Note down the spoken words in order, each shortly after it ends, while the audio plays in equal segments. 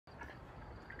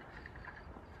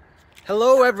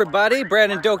Hello everybody,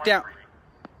 Brandon Doak down.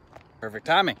 Perfect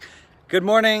timing. Good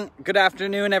morning, good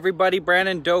afternoon everybody.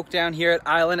 Brandon Doak down here at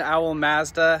Island Owl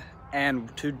Mazda,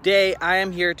 and today I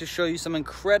am here to show you some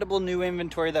incredible new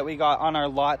inventory that we got on our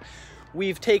lot.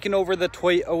 We've taken over the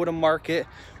Toyota market.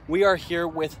 We are here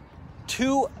with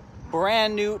two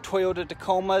brand new Toyota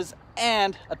Tacomas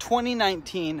and a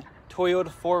 2019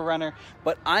 Toyota 4Runner,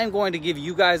 but I'm going to give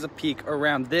you guys a peek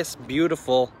around this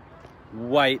beautiful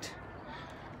white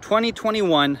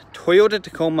 2021 Toyota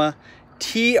Tacoma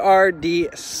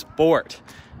TRD Sport.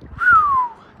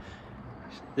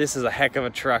 This is a heck of a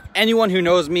truck. Anyone who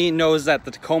knows me knows that the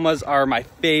Tacomas are my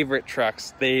favorite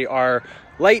trucks. They are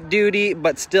light duty,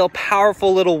 but still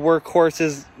powerful little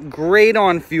workhorses, great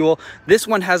on fuel. This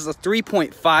one has a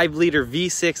 3.5 liter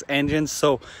V6 engine,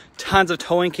 so tons of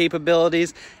towing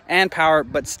capabilities and power,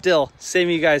 but still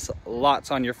saving you guys lots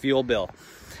on your fuel bill.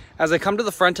 As I come to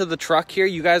the front of the truck here,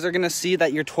 you guys are going to see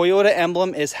that your Toyota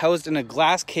emblem is housed in a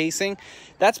glass casing.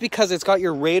 That's because it's got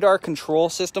your radar control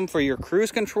system for your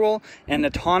cruise control and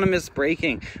autonomous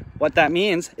braking. What that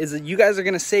means is that you guys are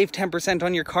going to save 10%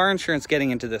 on your car insurance getting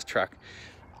into this truck.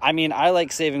 I mean, I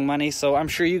like saving money, so I'm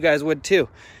sure you guys would too.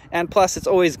 And plus, it's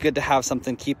always good to have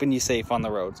something keeping you safe on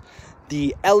the roads.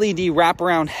 The LED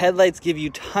wraparound headlights give you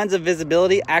tons of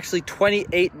visibility, actually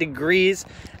 28 degrees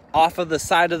off of the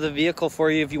side of the vehicle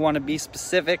for you if you want to be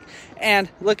specific. And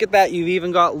look at that, you've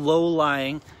even got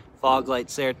low-lying fog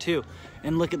lights there too.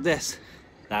 And look at this,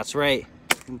 that's right,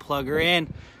 you can plug her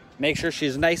in, make sure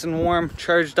she's nice and warm,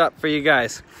 charged up for you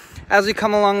guys. As we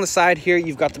come along the side here,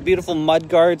 you've got the beautiful mud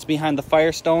guards behind the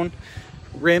Firestone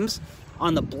rims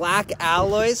on the black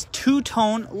alloys,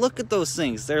 two-tone. Look at those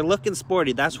things, they're looking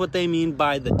sporty. That's what they mean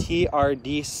by the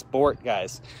TRD Sport,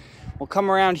 guys. We'll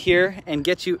come around here and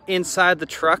get you inside the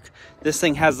truck. This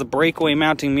thing has the breakaway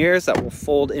mounting mirrors that will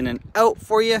fold in and out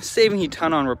for you, saving you a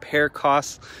ton on repair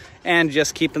costs and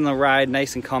just keeping the ride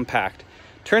nice and compact.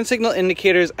 Turn signal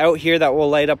indicators out here that will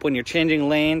light up when you're changing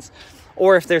lanes,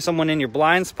 or if there's someone in your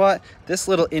blind spot, this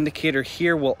little indicator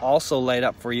here will also light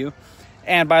up for you.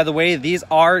 And by the way, these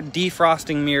are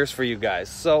defrosting mirrors for you guys.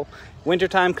 So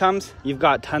wintertime comes, you've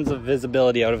got tons of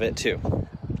visibility out of it too.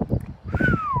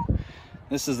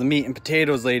 This is the meat and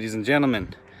potatoes, ladies and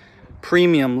gentlemen.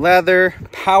 Premium leather,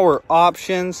 power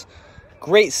options,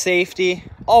 great safety,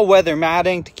 all-weather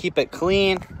matting to keep it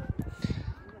clean,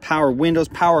 power windows,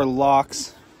 power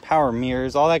locks, power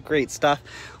mirrors, all that great stuff.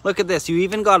 Look at this, you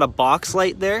even got a box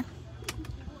light there.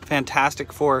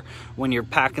 Fantastic for when you're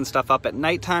packing stuff up at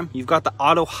nighttime. You've got the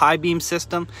auto high beam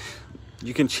system.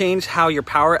 You can change how your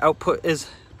power output is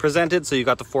presented. So you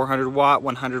got the 400 watt,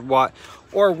 100 watt,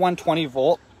 or 120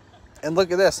 volt. And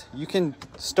look at this, you can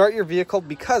start your vehicle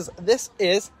because this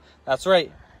is, that's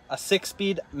right, a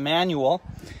 6-speed manual.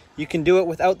 You can do it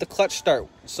without the clutch start.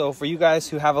 So for you guys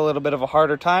who have a little bit of a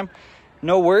harder time,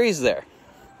 no worries there.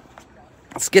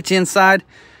 Let's get you inside.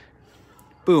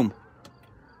 Boom.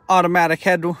 Automatic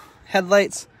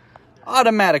headlights,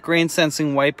 automatic rain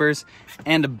sensing wipers,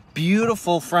 and a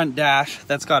beautiful front dash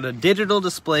that's got a digital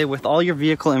display with all your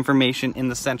vehicle information in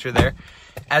the center there.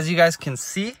 As you guys can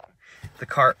see, the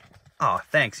car, oh,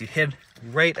 thanks. You hid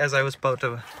right as I was about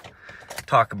to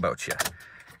talk about you.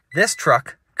 This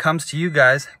truck comes to you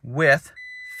guys with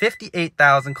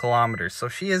 58,000 kilometers. So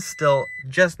she is still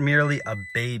just merely a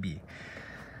baby.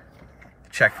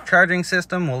 Check charging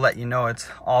system. We'll let you know it's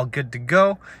all good to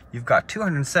go. You've got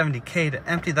 270K to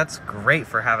empty. That's great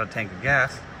for having a tank of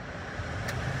gas.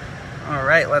 All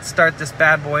right, let's start this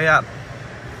bad boy up.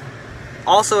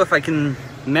 Also, if I can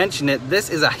mention it, this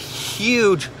is a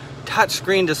huge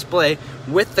touchscreen display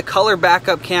with the color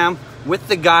backup cam, with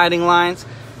the guiding lines.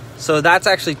 So that's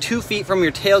actually 2 feet from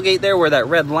your tailgate there where that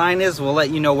red line is. We'll let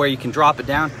you know where you can drop it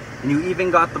down. And you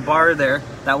even got the bar there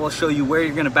that will show you where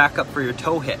you're gonna back up for your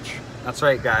tow hitch. That's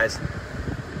right, guys.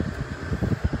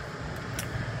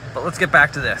 But let's get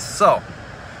back to this. So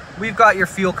we've got your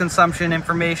fuel consumption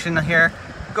information here.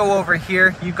 Go over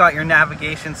here, you've got your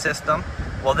navigation system.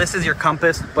 Well, this is your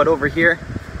compass, but over here,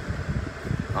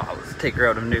 oh, let's take her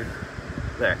out of new.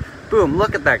 There. Boom,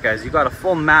 look at that, guys. You got a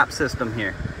full map system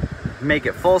here. Make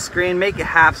it full screen, make it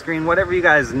half screen, whatever you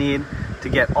guys need to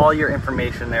get all your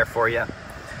information there for you.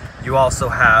 You also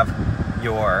have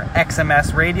your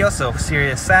XMS radio, so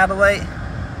Sirius satellite,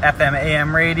 FM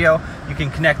AM radio. You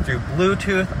can connect through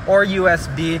Bluetooth or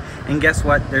USB, and guess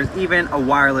what? There's even a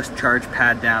wireless charge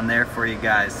pad down there for you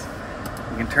guys.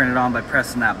 You can turn it on by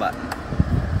pressing that button.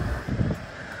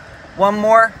 One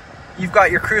more, you've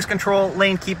got your cruise control,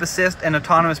 lane keep assist, and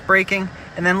autonomous braking.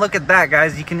 And then look at that,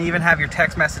 guys, you can even have your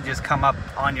text messages come up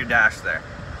on your dash there.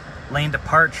 Lane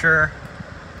departure,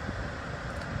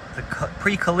 the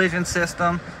pre-collision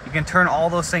system. You can turn all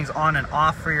those things on and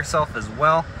off for yourself as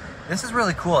well. This is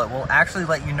really cool. It will actually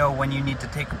let you know when you need to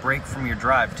take a break from your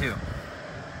drive too.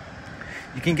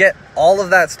 You can get all of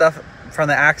that stuff from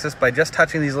the Axis by just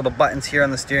touching these little buttons here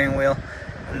on the steering wheel.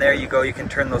 And there you go, you can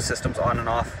turn those systems on and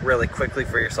off really quickly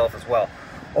for yourself as well.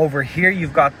 Over here,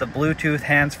 you've got the Bluetooth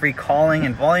hands-free calling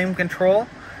and volume control.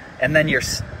 And then your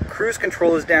cruise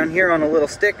control is down here on a little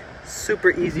stick.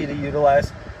 Super easy to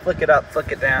utilize. Flick it up,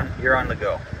 flick it down, you're on the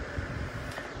go.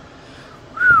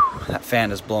 Whew, that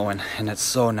fan is blowing and it's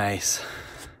so nice.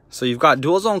 So you've got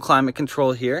dual zone climate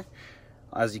control here.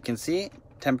 As you can see,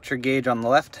 temperature gauge on the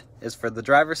left is for the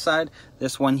driver's side.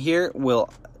 This one here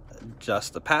will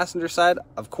adjust the passenger side,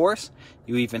 of course.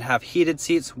 You even have heated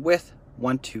seats with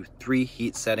 1, 2, 3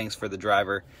 heat settings for the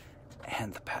driver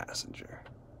and the passenger.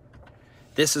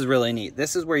 This is really neat.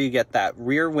 This is where you get that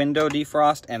rear window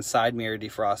defrost and side mirror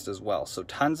defrost as well. So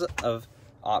tons of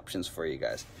options for you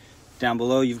guys. Down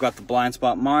below, you've got the blind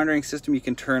spot monitoring system you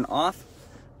can turn off.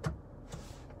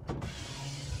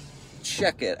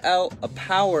 Check it out, a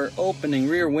power opening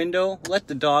rear window. Let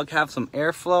the dog have some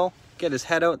airflow, get his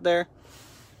head out there.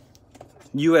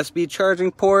 USB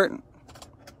charging port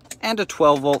and a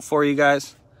 12-volt for you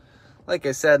guys. Like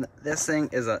I said, this thing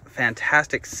is a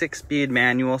fantastic 6-speed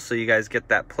manual, so you guys get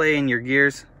that play in your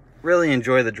gears. Really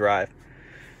enjoy the drive.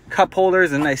 Cup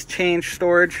holders and nice change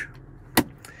storage.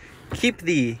 Keep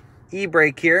the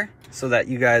e-brake here so that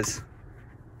you guys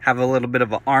have a little bit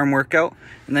of an arm workout.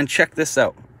 And then check this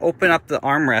out. Open up the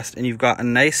armrest and you've got a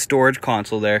nice storage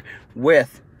console there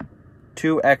with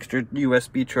 2 extra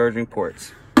USB charging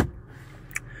ports.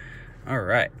 All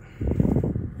right.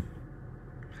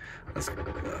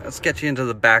 Let's get you into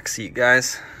the back seat,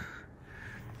 guys.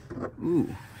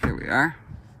 Ooh, here we are.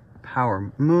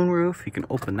 Power moonroof. You can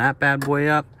open that bad boy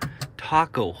up.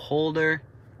 Taco holder.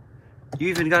 You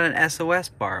even got an SOS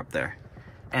bar up there.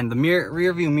 And the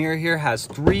rear view mirror here has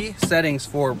 3 settings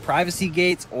for privacy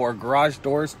gates or garage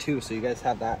doors too. So you guys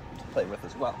have that to play with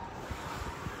as well.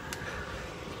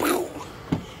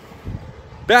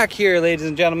 Back here, ladies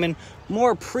and gentlemen,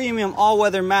 more premium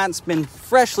all-weather mats, been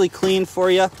freshly cleaned for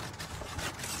you.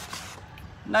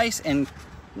 Nice and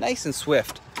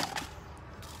swift.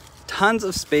 Tons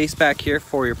of space back here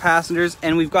for your passengers,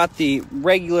 and we've got the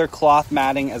regular cloth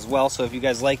matting as well. So if you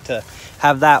guys like to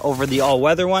have that over the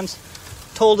all-weather ones,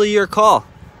 totally your call.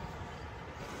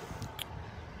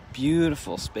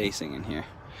 Beautiful spacing in here.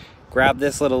 Grab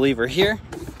this little lever here,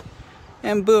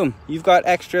 and boom, you've got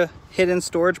extra hidden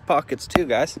storage pockets too,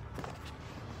 guys.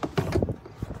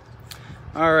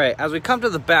 All right, as we come to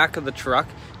the back of the truck,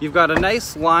 you've got a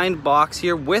nice lined box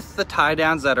here with the tie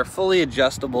downs that are fully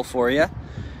adjustable for you.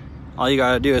 All you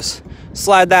gotta do is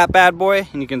slide that bad boy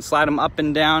and you can slide them up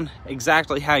and down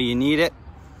exactly how you need it.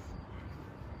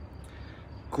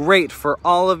 Great for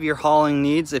all of your hauling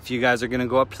needs. If you guys are gonna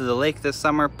go up to the lake this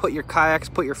summer, put your kayaks,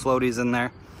 put your floaties in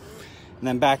there. And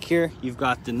then back here, you've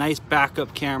got the nice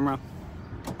backup camera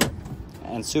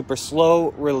and super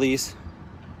slow release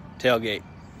tailgate.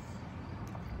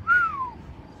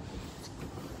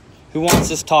 Who wants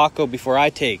this taco before I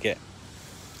take it?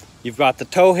 You've got the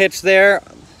tow hitch there,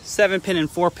 7-pin and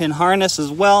 4-pin harness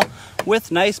as well, with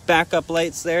nice backup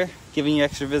lights there, giving you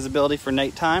extra visibility for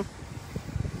nighttime.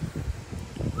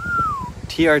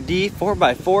 TRD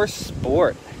 4x4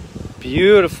 Sport.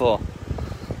 Beautiful.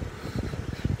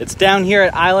 It's down here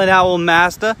at Island Owl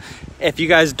Mazda. If you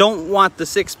guys don't want the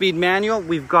 6-speed manual,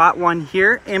 we've got one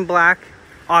here in black,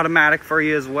 automatic for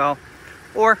you as well.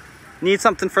 Or need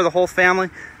something for the whole family,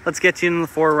 let's get you in the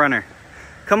 4Runner.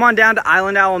 Come on down to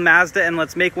Island Owl Mazda and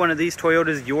let's make one of these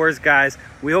Toyotas yours, guys.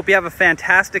 We hope you have a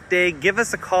fantastic day. Give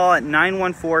us a call at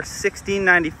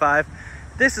 914-1695.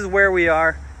 This is where we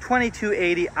are,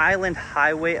 2280 Island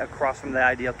Highway, across from the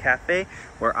Ideal Cafe,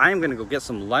 where I'm gonna go get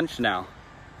some lunch now.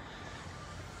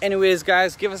 Anyways,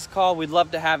 guys, give us a call. We'd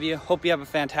love to have you. Hope you have a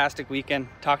fantastic weekend.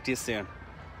 Talk to you soon.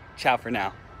 Ciao for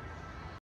now.